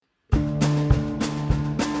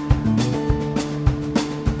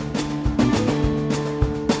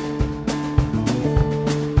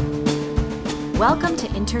Welcome to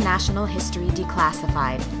International History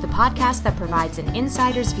Declassified, the podcast that provides an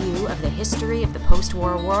insider's view of the history of the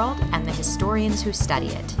post-war world and the historians who study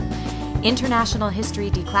it. International History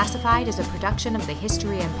Declassified is a production of the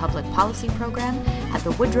History and Public Policy program at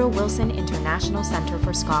the Woodrow Wilson International Center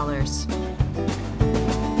for Scholars.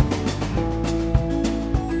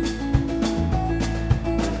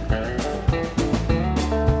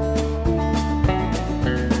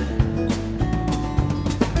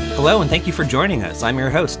 Hello, and thank you for joining us. I'm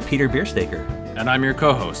your host, Peter Bierstaker. And I'm your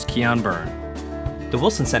co-host, Kian Byrne. The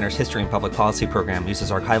Wilson Center's History and Public Policy program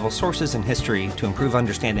uses archival sources and history to improve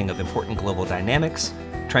understanding of important global dynamics,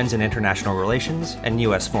 trends in international relations, and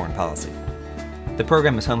U.S. foreign policy. The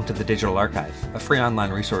program is home to the Digital Archive, a free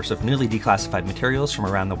online resource of newly declassified materials from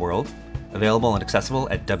around the world, available and accessible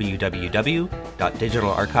at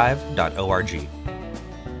www.digitalarchive.org.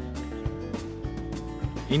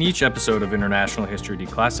 In each episode of International History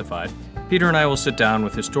Declassified, Peter and I will sit down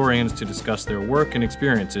with historians to discuss their work and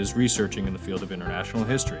experiences researching in the field of international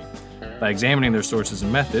history. By examining their sources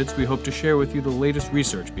and methods, we hope to share with you the latest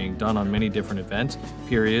research being done on many different events,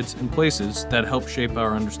 periods, and places that help shape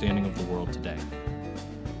our understanding of the world today.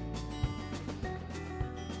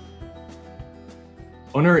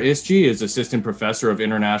 Onur Isci is Assistant Professor of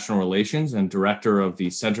International Relations and Director of the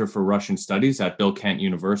Center for Russian Studies at Bilkent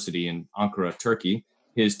University in Ankara, Turkey.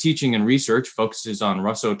 His teaching and research focuses on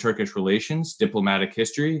Russo-Turkish relations, diplomatic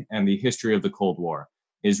history, and the history of the Cold War.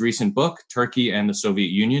 His recent book, Turkey and the Soviet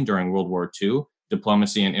Union During World War II,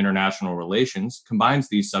 Diplomacy and International Relations, combines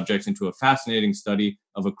these subjects into a fascinating study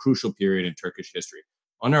of a crucial period in Turkish history.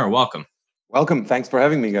 Onur, welcome. Welcome. Thanks for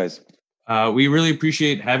having me, guys. We really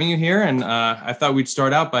appreciate having you here, and I thought we'd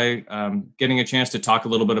start out by getting a chance to talk a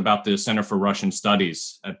little bit about the Center for Russian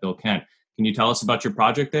Studies at Bilkent. Can you tell us about your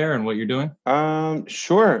project there and what you're doing?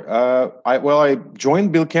 Sure. I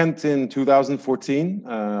joined Bilkent in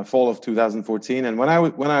 2014, fall of 2014, and when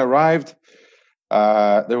I arrived,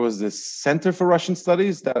 there was this Center for Russian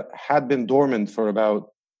Studies that had been dormant for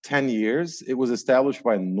about 10 years. It was established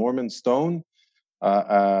by Norman Stone,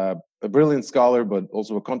 a brilliant scholar, but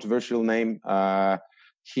also a controversial name.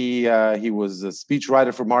 He was a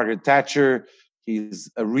speechwriter for Margaret Thatcher. He's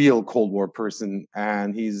a real Cold War person,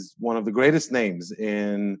 and he's one of the greatest names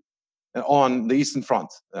on the Eastern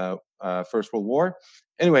Front, First World War.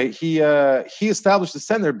 Anyway, he established the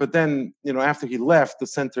center, but then, after he left, the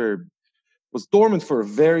center was dormant for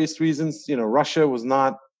various reasons. Russia was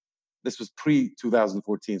not. This was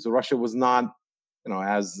pre-2014, so Russia was not,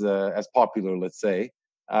 as popular, let's say.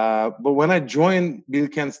 But when I joined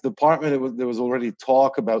Bilkent's department, there was already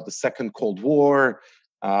talk about the Second Cold War.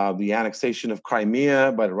 The annexation of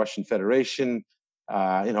Crimea by the Russian Federation,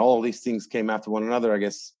 all these things came after one another, I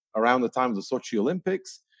guess, around the time of the Sochi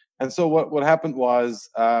Olympics. And so what happened was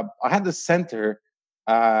I had the center,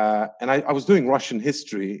 and I was doing Russian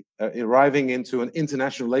history, arriving into an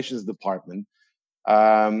international relations department.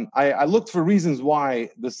 I looked for reasons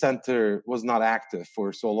why the center was not active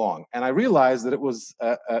for so long. And I realized that it was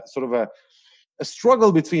sort of a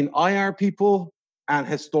struggle between IR people and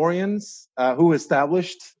historians who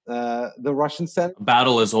established the Russian Center. A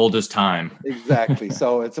battle as old as time. Exactly.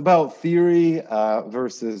 So it's about theory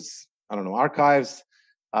versus, archives.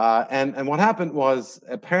 And what happened was,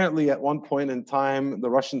 apparently at one point in time, the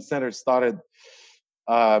Russian Center started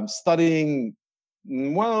studying,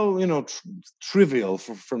 trivial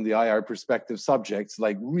from the IR perspective subjects,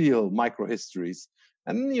 like real microhistories.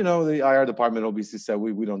 And, the IR department obviously said,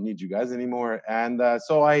 we don't need you guys anymore. And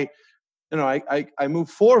so I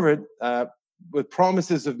moved forward with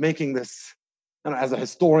promises of making this. As a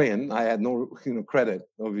historian, I had no credit,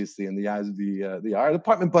 obviously, in the eyes of the IR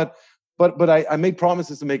department, but I made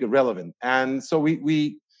promises to make it relevant. And so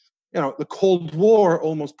we the Cold War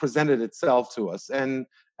almost presented itself to us, and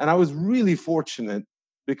I was really fortunate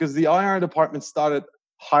because the IR department started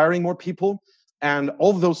hiring more people, and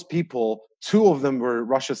of those people, 2 of them were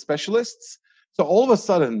Russia specialists. So all of a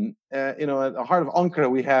sudden, at the heart of Ankara,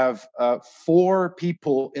 we have 4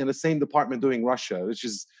 people in the same department doing Russia, which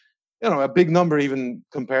is, a big number even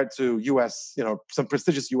compared to U.S., some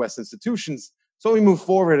prestigious U.S. institutions. So we moved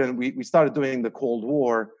forward and we started doing the Cold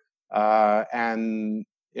War, and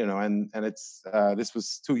it's this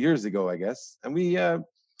was 2 years ago, I guess, and we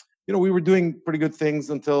were doing pretty good things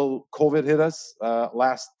until COVID hit us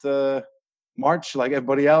last March, like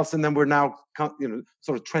everybody else, and then we're now,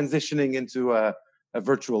 sort of transitioning into a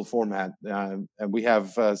virtual format, and we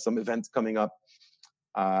have some events coming up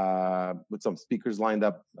with some speakers lined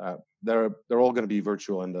up. They're all going to be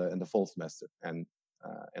virtual in the fall semester, and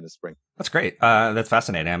in the spring. That's great. That's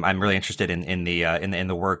fascinating. I'm really interested in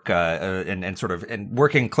the work and sort of and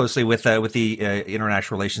working closely with the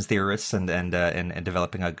international relations theorists and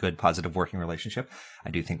developing a good positive working relationship. I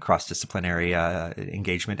do think cross-disciplinary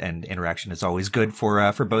engagement and interaction is always good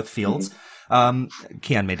for both fields.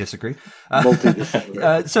 Kian may disagree.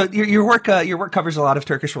 So your work covers a lot of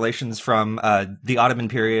Turkish relations from the Ottoman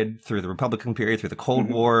period through the Republican period through the Cold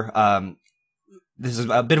War. This is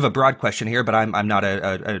a bit of a broad question here, but I'm not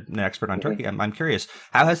an expert on Turkey. I'm curious,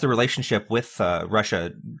 how has the relationship with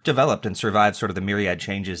Russia developed and survived sort of the myriad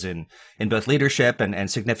changes in both leadership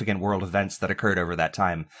and significant world events that occurred over that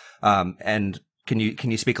time? And can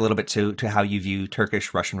you speak a little bit to how you view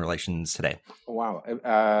Turkish-Russian relations today? Wow.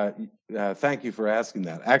 Thank you for asking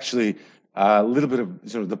that. Actually, a little bit of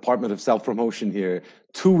sort of Department of Self-Promotion here.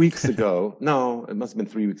 2 weeks ago, no, it must have been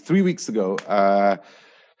 3 weeks. 3 weeks ago,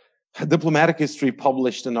 Diplomatic History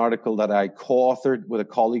published an article that I co-authored with a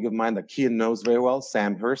colleague of mine that Kian knows very well,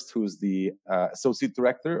 Sam Hurst, who's the associate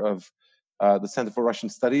director of the Center for Russian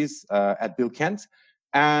Studies at Bilkent.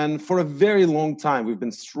 And for a very long time, we've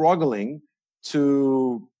been struggling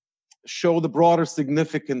to show the broader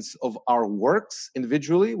significance of our works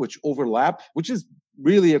individually, which overlap, which is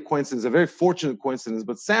really a coincidence, a very fortunate coincidence.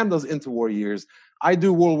 But Sam does interwar years. I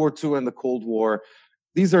do World War II and the Cold War.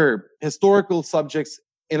 These are historical subjects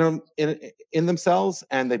in themselves,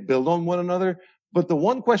 and they build on one another. But the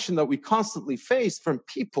one question that we constantly face from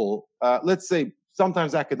people, let's say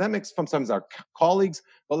sometimes academics, sometimes our colleagues,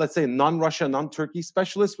 but let's say non-Russia, non-Turkey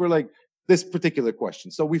specialists, we're like, this particular question.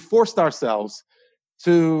 So we forced ourselves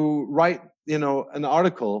to write, an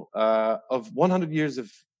article of 100 years of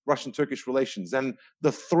Russian-Turkish relations. And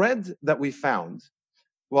the thread that we found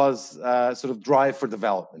was sort of drive for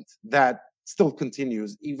development that still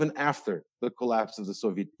continues even after the collapse of the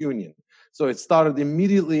Soviet Union. So it started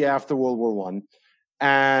immediately after World War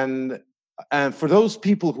I. And for those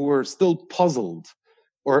people who are still puzzled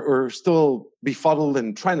or still befuddled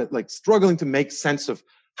and struggling to make sense of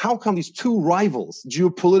how come these two rivals,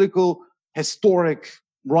 geopolitical, historic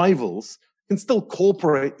rivals, can still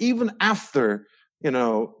cooperate even after,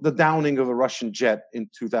 the downing of a Russian jet in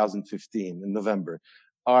 2015 in November,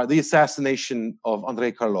 the assassination of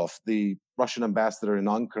Andrei Karlov, the Russian ambassador in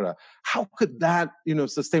Ankara. How could that,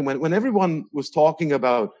 sustain when everyone was talking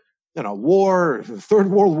about, war, Third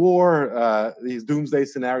World War, these doomsday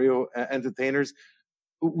scenario entertainers?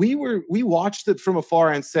 We watched it from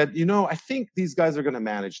afar and said, I think these guys are going to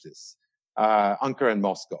manage this, Ankara and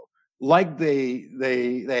Moscow, like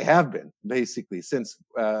they have been basically since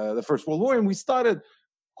the First World War. And we started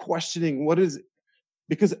questioning what is it?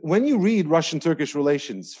 Because when you read Russian-Turkish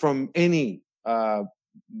relations from any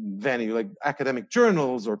venue, like academic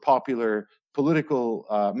journals or popular political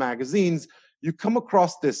magazines, you come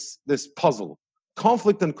across this puzzle,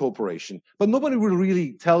 conflict and cooperation. But nobody will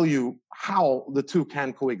really tell you how the two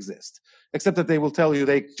can coexist, except that they will tell you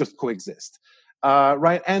they just coexist,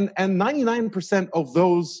 right? And 99% of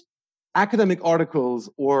those academic articles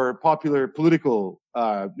or popular political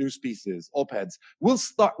news pieces, op-eds, will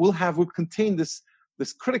contain this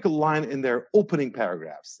critical line in their opening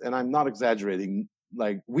paragraphs. And I'm not exaggerating,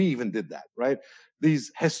 like we even did that, right?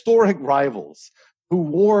 These historic rivals who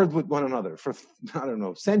warred with one another for,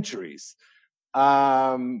 centuries.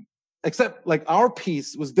 Except like our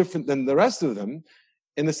piece was different than the rest of them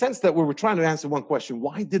in the sense that we were trying to answer one question: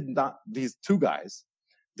 why did not these two guys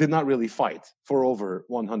did not really fight for over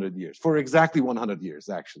 100 years, for exactly 100 years,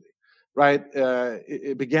 actually, right?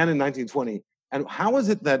 It began in 1920. And how is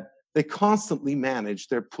it that they constantly manage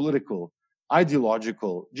their political,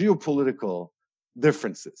 ideological, geopolitical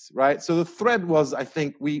differences, right? So the thread was, I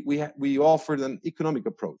think, we offered an economic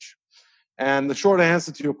approach. And the short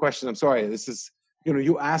answer to your question, I'm sorry, this is,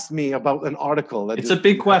 you asked me about an article. It's a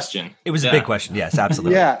big question. It was a big question. Yes,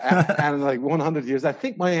 absolutely. Yeah, and like 100 years. I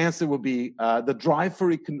think my answer would be the drive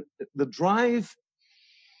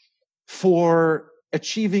for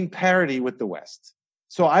achieving parity with the West.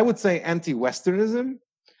 So I would say anti-Westernism,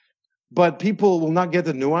 but people will not get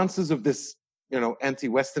the nuances of this,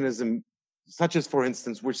 anti-Westernism, such as, for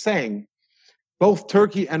instance, we're saying both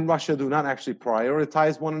Turkey and Russia do not actually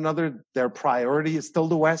prioritize one another. Their priority is still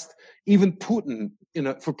the West. Even Putin,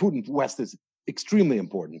 for Putin, the West is extremely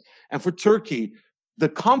important. And for Turkey, the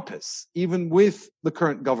compass, even with the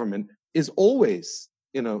current government, is always,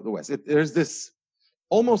 the West. There's this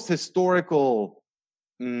almost historical,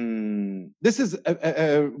 this is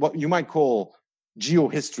what you might call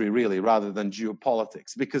geohistory, really, rather than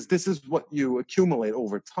geopolitics, because this is what you accumulate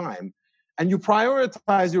over time. And you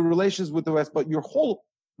prioritize your relations with the West, but your whole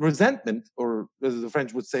resentment, or as the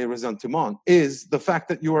French would say, ressentiment, is the fact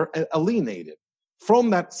that you are alienated from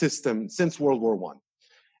that system since World War One.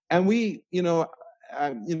 And we,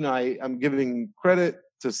 I'm giving credit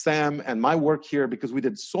to Sam and my work here because we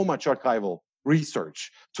did so much archival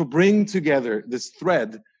research to bring together this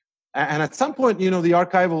thread. And at some point, the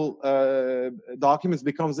archival documents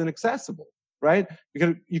becomes inaccessible, right?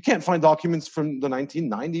 You can't find documents from the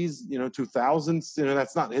 1990s, 2000s.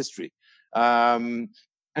 That's not history. And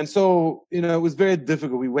so, it was very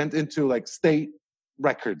difficult. We went into like state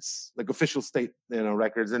records, like official state,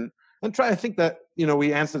 records, and try to think that,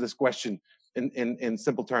 we answer this question in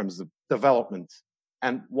simple terms of development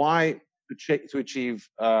and why to achieve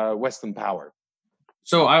Western power.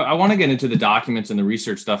 So I want to get into the documents and the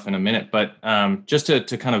research stuff in a minute, but just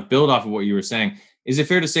to kind of build off of what you were saying, is it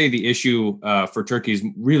fair to say the issue for Turkey is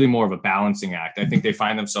really more of a balancing act? I think they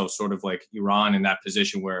find themselves sort of like Iran in that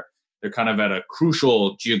position where they're kind of at a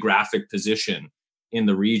crucial geographic position in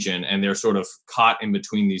the region, and they're sort of caught in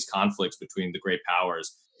between these conflicts between the great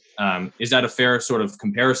powers. Is that a fair sort of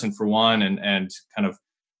comparison for one, and kind of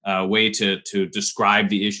way to describe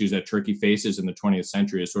the issues that Turkey faces in the 20th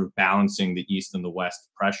century as sort of balancing the East and the West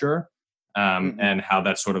pressure, and how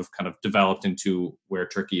that sort of kind of developed into where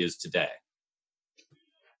Turkey is today?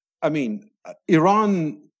 I mean,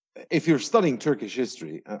 Iran, if you're studying Turkish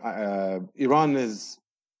history, Iran is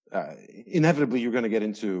inevitably you're going to get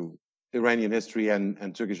into Iranian history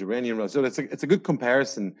and Turkish-Iranian. So it's a good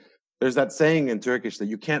comparison. There's that saying in Turkish that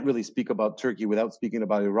you can't really speak about Turkey without speaking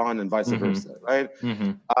about Iran and vice versa, right?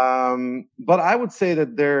 But I would say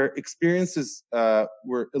that their experiences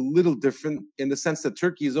were a little different in the sense that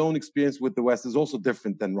Turkey's own experience with the West is also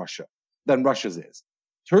different than Russia's is.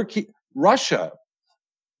 Russia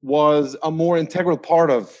was a more integral part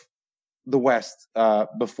of the West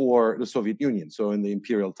before the Soviet Union. So in the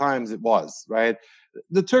imperial times, it was, right?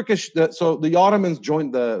 So the Ottomans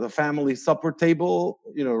joined the family supper table,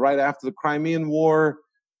 right after the Crimean War,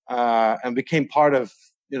 and became part of,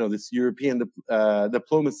 this European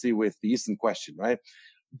diplomacy with the Eastern question, right?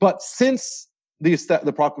 But since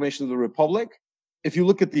the proclamation of the Republic, if you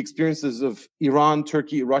look at the experiences of Iran,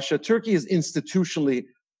 Turkey, Russia, Turkey is institutionally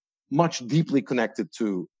much deeply connected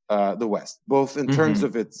to the West, both in terms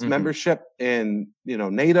of its membership in,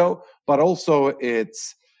 NATO, but also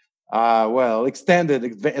its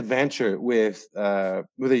extended adventure with the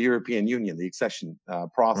European Union, the accession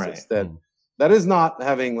process that is not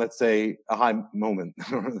having, let's say, a high moment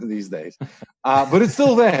these days, but it's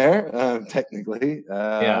still there technically.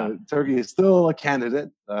 Turkey is still a candidate,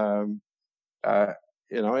 and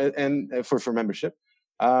for membership.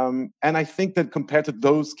 And I think that compared to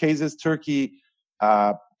those cases, Turkey,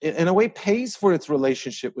 in a way, pays for its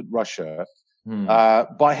relationship with Russia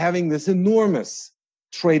by having this enormous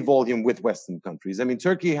trade volume with Western countries. I mean,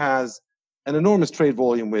 Turkey has an enormous trade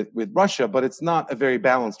volume with Russia, but it's not a very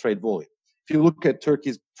balanced trade volume. If you look at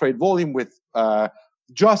Turkey's trade volume with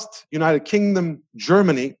just United Kingdom,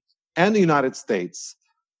 Germany, and the United States,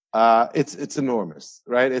 it's enormous,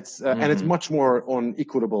 right? And it's much more on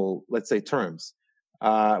equitable, let's say, terms.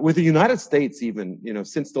 With the United States, even,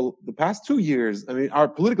 since the past 2 years, I mean, our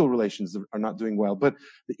political relations are not doing well, but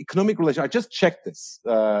the economic relations, I just checked this,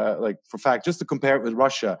 for fact, just to compare it with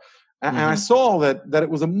Russia. And I saw that it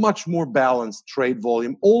was a much more balanced trade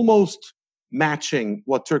volume, almost matching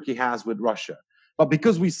what Turkey has with Russia. But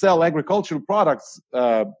because we sell agricultural products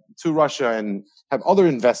to Russia and have other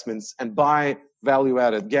investments and buy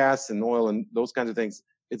value-added gas and oil and those kinds of things,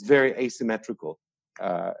 it's very asymmetrical.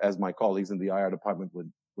 As my colleagues in the IR department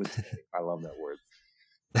would say. I love that word.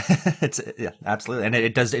 Absolutely, and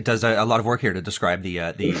it does a lot of work here to describe the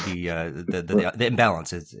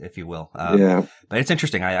imbalances, if you will. But it's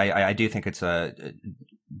interesting. I do think it's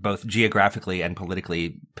both geographically and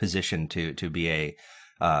politically positioned to be a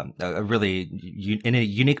really in a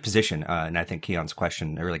unique position. And I think Kian's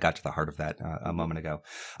question really got to the heart of that a moment ago.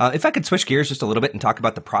 If I could switch gears just a little bit and talk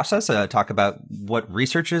about the process, talk about what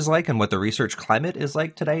research is like and what the research climate is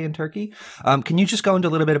like today in Turkey. Can you just go into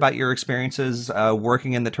a little bit about your experiences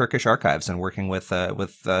working in the Turkish archives and working with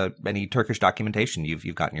any Turkish documentation you've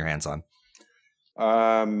gotten your hands on?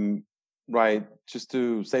 Right. Just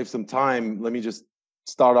to save some time, let me just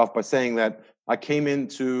start off by saying that I came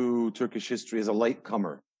into Turkish history as a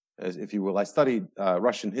latecomer, if you will. I studied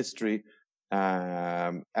Russian history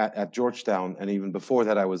at Georgetown, and even before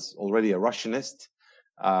that, I was already a Russianist.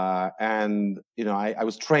 And I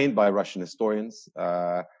was trained by Russian historians.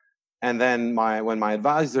 And then when my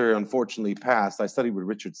advisor unfortunately passed, I studied with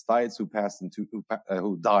Richard Stites,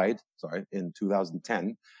 who died in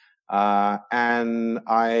 2010. And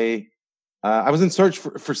I was in search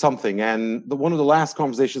for something, and one of the last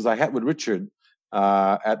conversations I had with Richard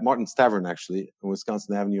at Martin's Tavern, actually, on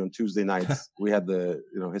Wisconsin Avenue on Tuesday nights. We had the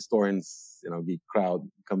historians, geek crowd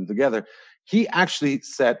come together. He actually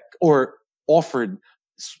offered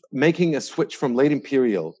making a switch from late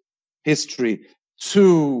imperial history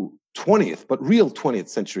to 20th, but real 20th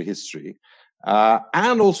century history,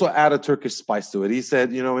 and also add a Turkish spice to it. He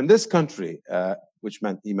said, in this country, which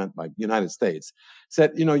he meant by United States,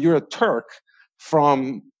 said, you're a Turk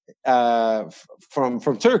from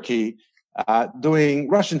Turkey, doing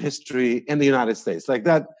Russian history in the United States, like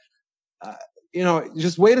that.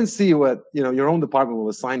 Just wait and see what your own department will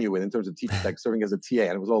assign you with in terms of teaching, like serving as a TA.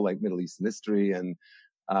 And it was all like Middle Eastern history. And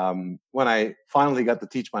when I finally got to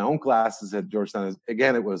teach my own classes at Georgetown,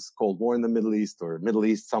 again, it was Cold War in the Middle East or Middle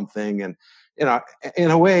East something. And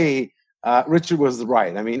in a way, Richard was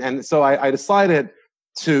right. I mean, and so I decided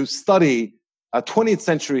to study 20th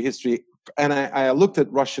century history, and I looked at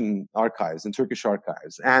Russian archives and Turkish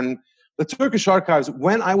archives. And the Turkish archives,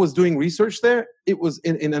 when I was doing research there, it was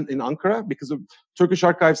in Ankara, because the Turkish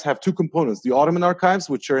archives have two components: the Ottoman archives,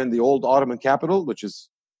 which are in the old Ottoman capital, which is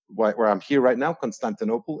where I'm here right now,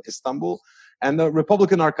 Constantinople, Istanbul, and the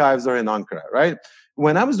Republican archives are in Ankara, right?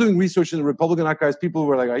 When I was doing research in the Republican archives, people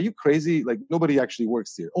were like, "Are you crazy? Like, nobody actually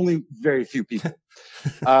works here. Only very few people."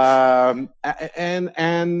 And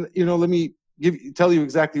let me tell you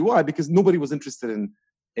exactly why, because nobody was interested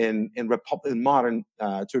in modern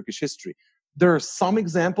Turkish history. There are some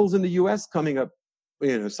examples in the U.S. coming up.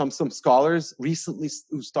 Some scholars recently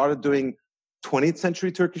who started doing 20th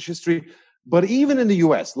century Turkish history. But even in the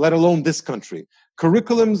U.S., let alone this country,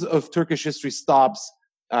 curriculums of Turkish history stops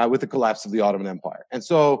with the collapse of the Ottoman Empire. And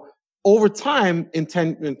so over time, in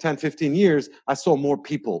 10, 15 years, I saw more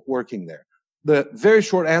people working there. The very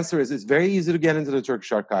short answer is it's very easy to get into the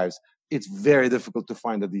Turkish archives. It's very difficult to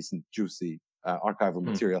find a decent, juicy archival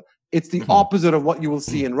material. It's the opposite of what you will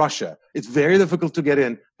see in Russia. It's very difficult to get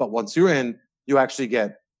in, but once you're in, you actually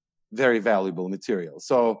get very valuable material.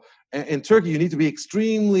 So in Turkey, you need to be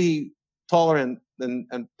extremely tolerant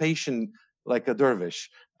and patient, like a dervish,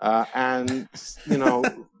 and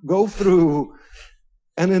go through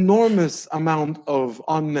an enormous amount of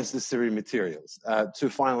unnecessary materials to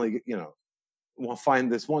finally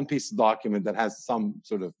find this one piece of document that has some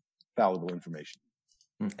sort of valuable information.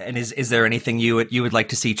 And is there anything you would like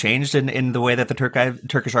to see changed in the way that the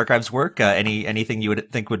Turkish archives work? Anything you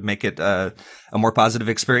would think would make it a more positive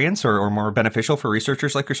experience or more beneficial for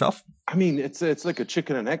researchers like yourself? I mean, it's like a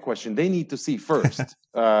chicken and egg question. They need to see first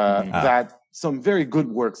that some very good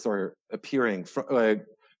works are appearing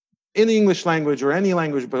in the English language or any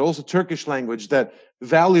language, but also Turkish language, that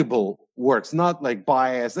valuable works, not like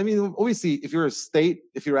bias. I mean, obviously, if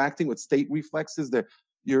you're acting with state reflexes,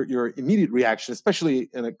 your immediate reaction, especially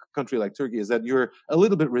in a country like Turkey, is that you're a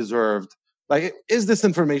little bit reserved. Like, is this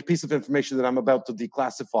piece of information that I'm about to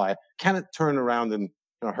declassify, can it turn around and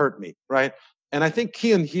hurt me, right? And I think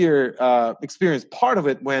Kian here experienced part of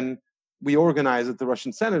it when we organized at the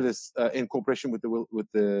Russian Senate in cooperation with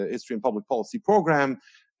the History and Public Policy program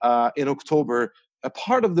in October. A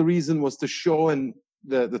part of the reason was to show in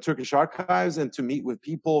the Turkish archives and to meet with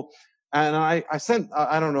people. And I sent,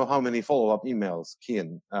 I don't know how many follow-up emails,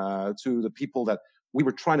 Kian, to the people that we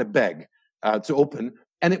were trying to beg to open.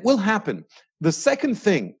 And it will happen. The second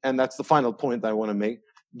thing, and that's the final point I want to make,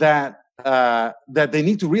 that they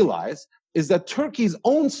need to realize is that Turkey's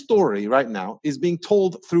own story right now is being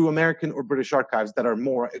told through American or British archives that are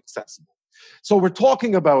more accessible. So we're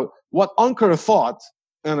talking about what Ankara thought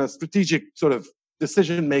in a strategic sort of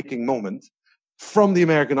decision-making moment from the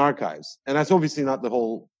American archives. And that's obviously not the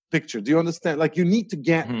whole picture. Do you understand? Like, you need to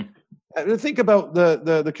get think about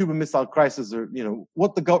the Cuban Missile Crisis, or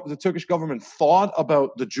what the Turkish government thought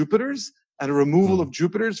about the Jupiters and the removal of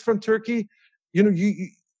Jupiters from Turkey. You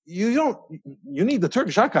need the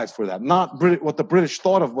Turkish archives for that, not what the British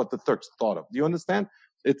thought of what the Turks thought of. Do you understand?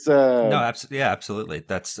 It's no, absolutely.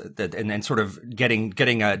 That's and sort of getting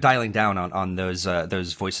dialing down on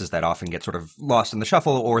those voices that often get sort of lost in the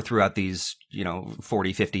shuffle, or throughout these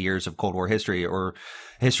 40, 50 years of Cold War history or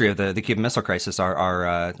history of the Cuban Missile Crisis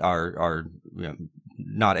are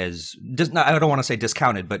not as I don't want to say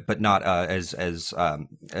discounted, but not as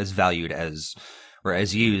valued as or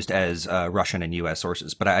as used as Russian and U.S.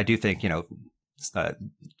 sources. But I do think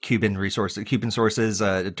Cuban sources,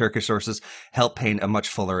 Turkish sources help paint a much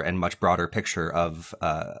fuller and much broader picture of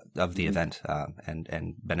the event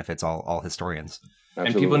and benefits all historians.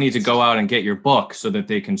 Absolutely. And people need to go out and get your book so that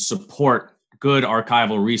they can support good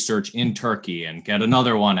archival research in Turkey and get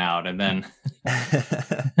another one out, and then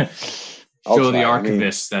show the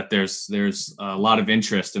archivists that there's a lot of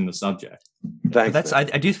interest in the subject.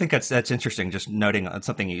 I do think that's interesting. Just noting on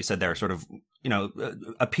something you said there, sort of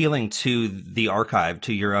appealing to the archive,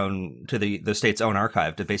 to your own, to the state's own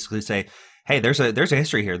archive, to basically say, hey, there's a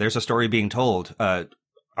history here. There's a story being told.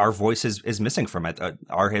 Our voice is missing from it.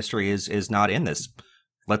 Our history is not in this.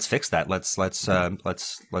 Let's fix that. Let's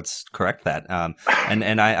correct that.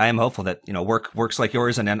 And I am hopeful that works like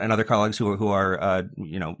yours and other colleagues who are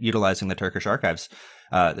utilizing the Turkish archives,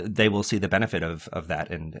 they will see the benefit of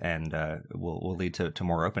that and will lead to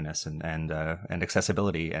more openness and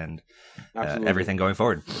accessibility and everything going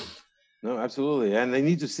forward. No, absolutely, and they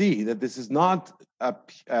need to see that this is not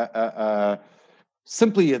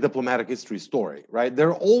simply a diplomatic history story, right?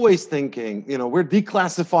 They're always thinking, we're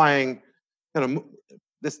declassifying,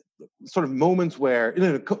 this sort of moments where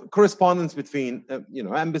correspondence between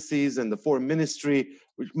embassies and the foreign ministry,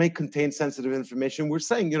 which may contain sensitive information. We're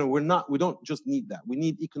saying we don't just need that. We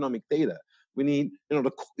need economic data. We need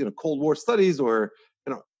the Cold War studies or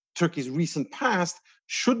Turkey's recent past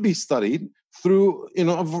should be studied through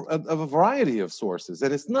a variety of sources.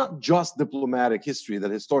 And it's not just diplomatic history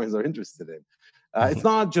that historians are interested in. It's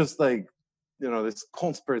not just like this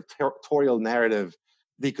conspiratorial narrative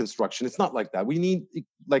deconstruction. It's not like that. We need,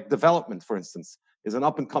 like, development, for instance, is an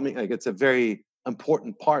up and coming, it's a very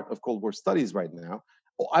important part of Cold War studies right now.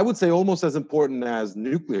 I would say almost as important as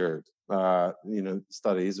nuclear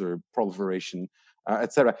studies or proliferation,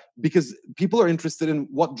 etc. Because people are interested in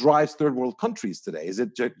what drives third world countries today. Is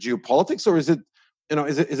it geopolitics, or is it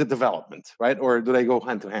is it development, right? Or do they go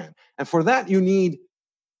hand to hand? And for that you need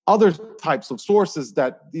other types of sources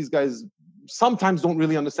that these guys sometimes don't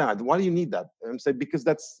really understand. Why do you need that? I'm saying because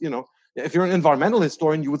that's, if you're an environmental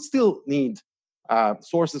historian, you would still need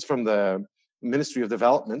sources from the Ministry of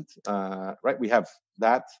Development, right? We have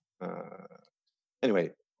that.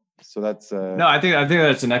 Anyway, so that's... No, I think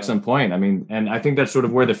that's an excellent point. I mean, and I think that's sort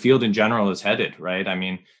of where the field in general is headed, right? I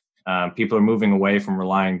mean, people are moving away from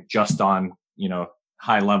relying just on,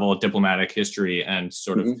 high level diplomatic history and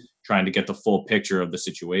sort of trying to get the full picture of the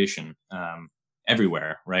situation.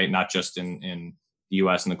 Everywhere, right? Not just in the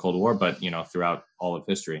U.S. and the Cold War, but throughout all of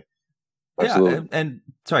history. Absolutely. Yeah, and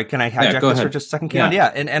sorry, can I hijack this for just a second, Kian? Yeah,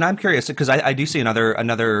 and I'm curious because I do see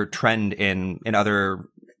another trend in other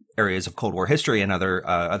areas of Cold War history and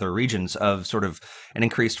other regions of sort of an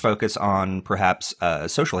increased focus on perhaps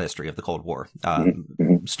social history of the Cold War,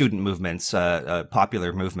 student movements,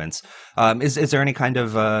 popular movements. Is there any kind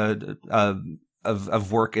of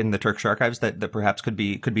work in the Turkish archives that perhaps could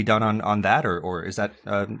be done on that, or is that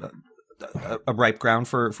a ripe ground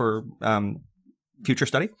for future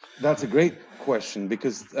study? That's a great question,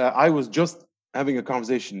 because I was just having a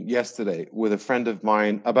conversation yesterday with a friend of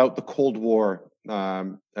mine about the Cold War,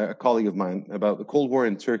 a colleague of mine, about the Cold War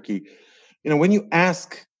in Turkey. When you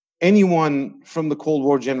ask anyone from the Cold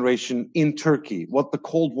War generation in Turkey what the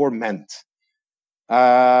Cold War meant,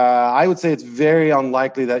 I would say it's very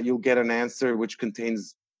unlikely that you'll get an answer which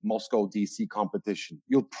contains Moscow DC competition.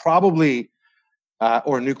 You'll probably,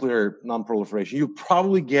 or nuclear non-proliferation, you'll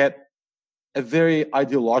probably get a very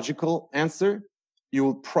ideological answer. You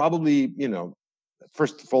will probably,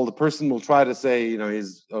 first of all, the person will try to say,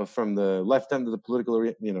 he's from the left end of the political,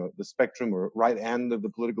 the spectrum, or right end of the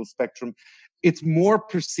political spectrum. It's more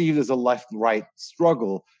perceived as a left-right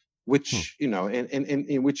struggle, which,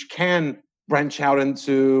 in which can branch out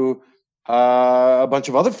into a bunch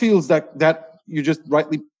of other fields that you just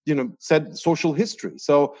rightly, said, social history.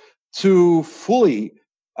 So to fully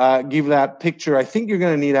give that picture, I think you're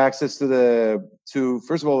going to need access to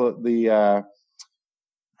first of all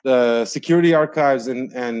the security archives,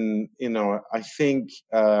 and I think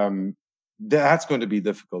that's going to be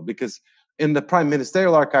difficult, because in the prime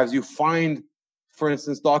ministerial archives you find, for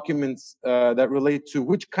instance, documents that relate to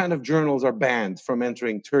which kind of journals are banned from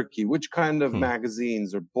entering Turkey, which kind of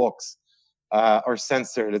magazines or books are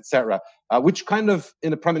censored, etc. Which kind of,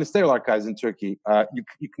 in the prime ministerial archives in Turkey,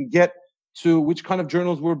 you can get to which kind of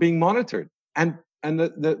journals were being monitored, and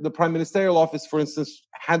the prime ministerial office, for instance,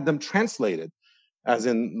 had them translated, as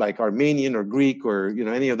in like Armenian or Greek or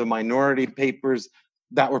any of the minority papers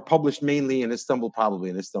that were published mainly in Istanbul, probably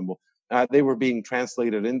in Istanbul. They were being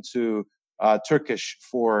translated into Turkish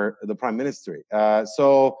for the prime ministry.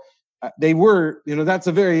 So they were, that's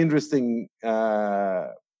a very interesting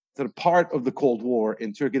sort of part of the Cold War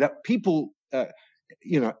in Turkey, that people,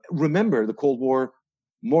 remember the Cold War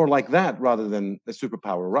more like that rather than a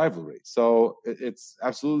superpower rivalry. So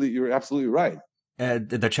you're absolutely right.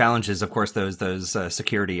 The challenge is, of course, those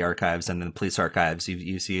security archives and then police archives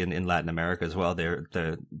you see in Latin America as well.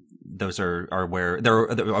 Those are where they're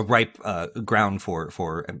a ripe ground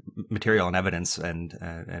for material and evidence and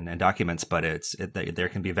documents, but they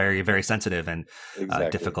can be very, very sensitive and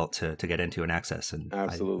difficult to get into and access. And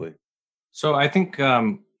absolutely. So I think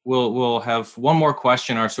we'll have one more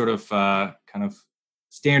question, our sort of kind of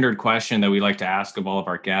standard question that we like to ask of all of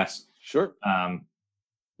our guests. Sure.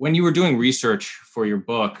 When you were doing research for your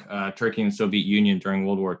book, Turkey and the Soviet Union during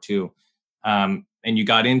World War II, and you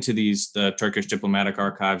got into the Turkish diplomatic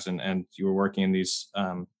archives, and you were working in these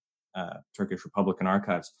Turkish Republican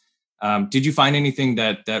archives, did you find anything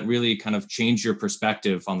that really kind of changed your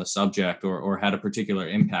perspective on the subject, or had a particular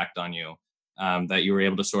impact on you, that you were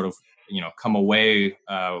able to sort of come away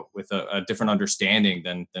with a different understanding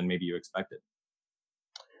than maybe you expected?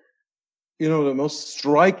 The most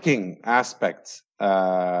striking aspect,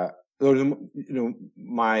 how do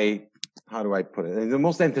I put it? The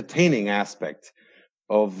most entertaining aspect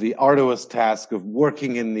of the arduous task of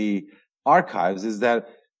working in the archives is that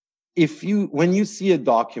when you see a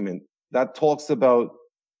document that talks about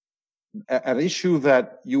an issue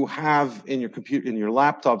that you have in your computer, in your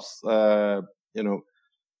laptop's,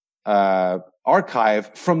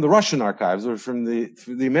 archive from the Russian archives or from the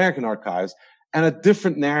American archives, and a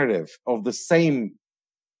different narrative of the same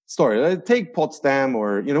story. Take Potsdam,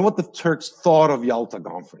 or what the Turks thought of Yalta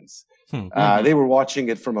Conference. They were watching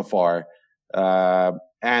it from afar, and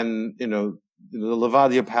the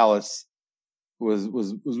Levadia Palace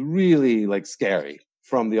was really like scary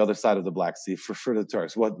from the other side of the Black Sea for the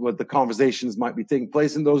Turks. What the conversations might be taking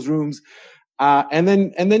place in those rooms, and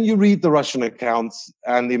then you read the Russian accounts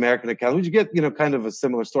and the American account, which you get kind of a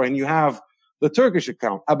similar story, and you have the Turkish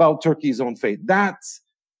account about Turkey's own fate. That's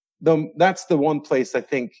the one place I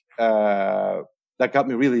think that got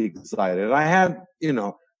me really excited. I had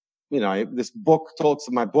this book talks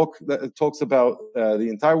about the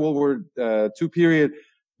entire World War II period,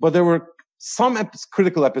 but there were some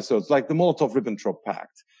critical episodes like the Molotov-Ribbentrop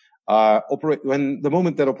Pact, when the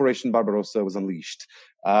moment that Operation Barbarossa was unleashed,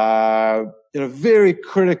 very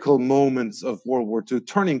critical moments of World War II,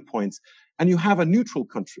 turning points, and you have a neutral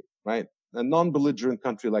country, right? A non-belligerent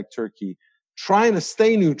country like Turkey trying to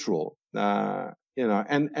stay neutral, and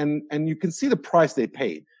you can see the price they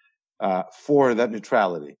paid for that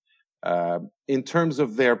neutrality, in terms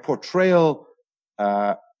of their portrayal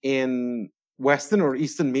in Western or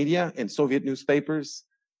Eastern media, in Soviet newspapers,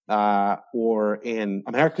 or in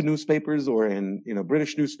American newspapers, or in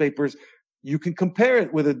British newspapers. You can compare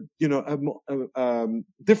it with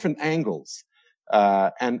different angles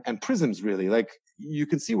and prisms, really. Like, you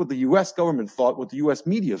can see what the U.S. government thought, what the U.S.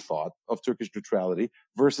 media thought of Turkish neutrality,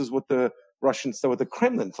 versus what the Russians thought, what the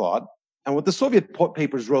Kremlin thought, and what the Soviet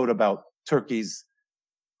papers wrote about Turkey's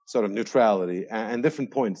sort of neutrality and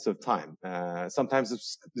different points of time. Sometimes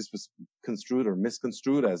this was construed or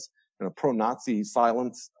misconstrued as pro-Nazi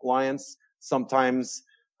silent alliance. Sometimes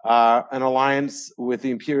an alliance with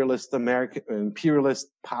the imperialist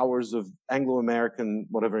powers of Anglo-American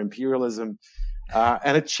imperialism.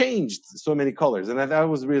 And it changed so many colors. And that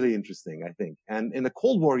was really interesting, I think. And in the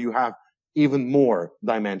Cold War, you have even more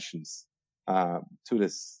dimensions to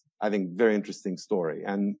this, I think, very interesting story.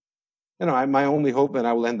 And, my only hope, and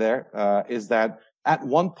I will end there, is that at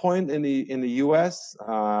one point in the U.S.,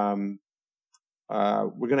 we're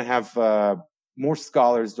going to have more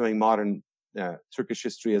scholars doing modern Turkish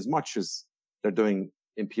history as much as they're doing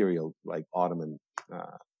imperial, like Ottoman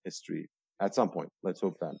history at some point. Let's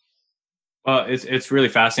hope that. Well, it's really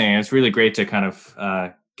fascinating. It's really great to kind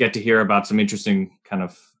of get to hear about some interesting kind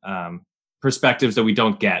of perspectives that we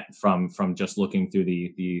don't get from just looking through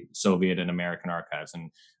the Soviet and American archives,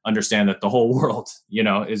 and understand that the whole world,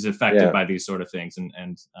 is affected by these sort of things,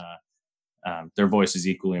 and their voice is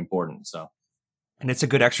equally important. So. And it's a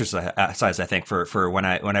good exercise, I think, for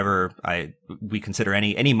whenever we consider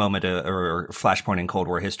any moment or flashpoint in Cold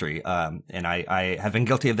War history. And I have been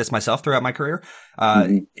guilty of this myself throughout my career,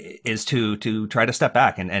 is to try to step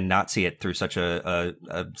back and not see it through such a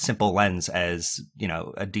simple lens as,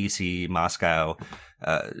 a DC, Moscow,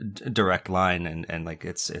 direct line. And like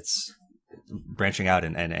it's branching out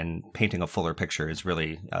and painting a fuller picture is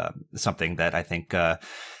really something that I think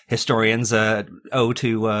historians owe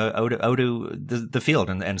to the field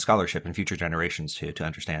and scholarship and future generations to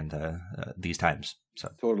understand these times. So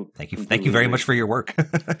thank you very much for your work.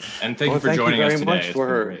 And thank you for joining us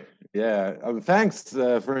today. Thanks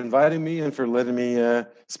for inviting me and for letting me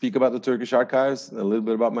speak about the Turkish archives, a little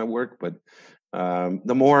bit about my work. But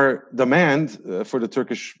the more demand for the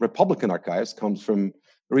Turkish Republican archives comes from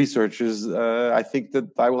researchers, I think that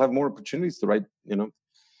I will have more opportunities to write.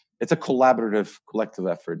 It's a collaborative, collective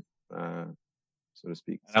effort, so to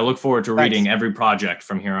speak. I look forward to reading every project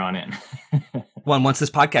from here on in. Well, once this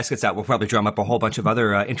podcast gets out, we'll probably drum up a whole bunch of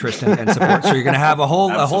other interest and support. So you're going to have a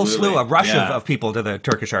whole slew, a rush of people to the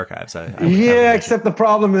Turkish Archives. Except the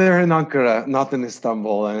problem they're in Ankara, not in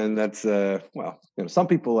Istanbul, and that's some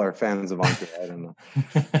people are fans of Ankara. I don't know.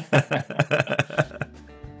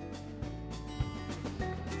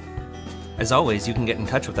 As always, you can get in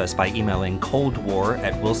touch with us by emailing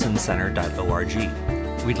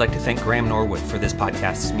coldwar@wilsoncenter.org. We'd like to thank Graham Norwood for this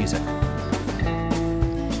podcast's music.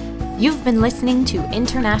 You've been listening to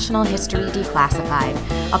International History Declassified,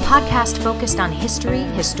 a podcast focused on history,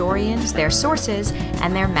 historians, their sources,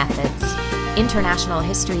 and their methods. International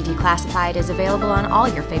History Declassified is available on all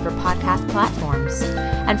your favorite podcast platforms.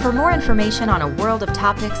 And for more information on a world of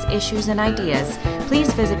topics, issues, and ideas,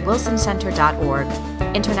 please visit wilsoncenter.org.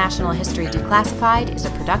 International History Declassified is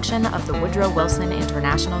a production of the Woodrow Wilson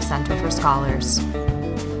International Center for Scholars.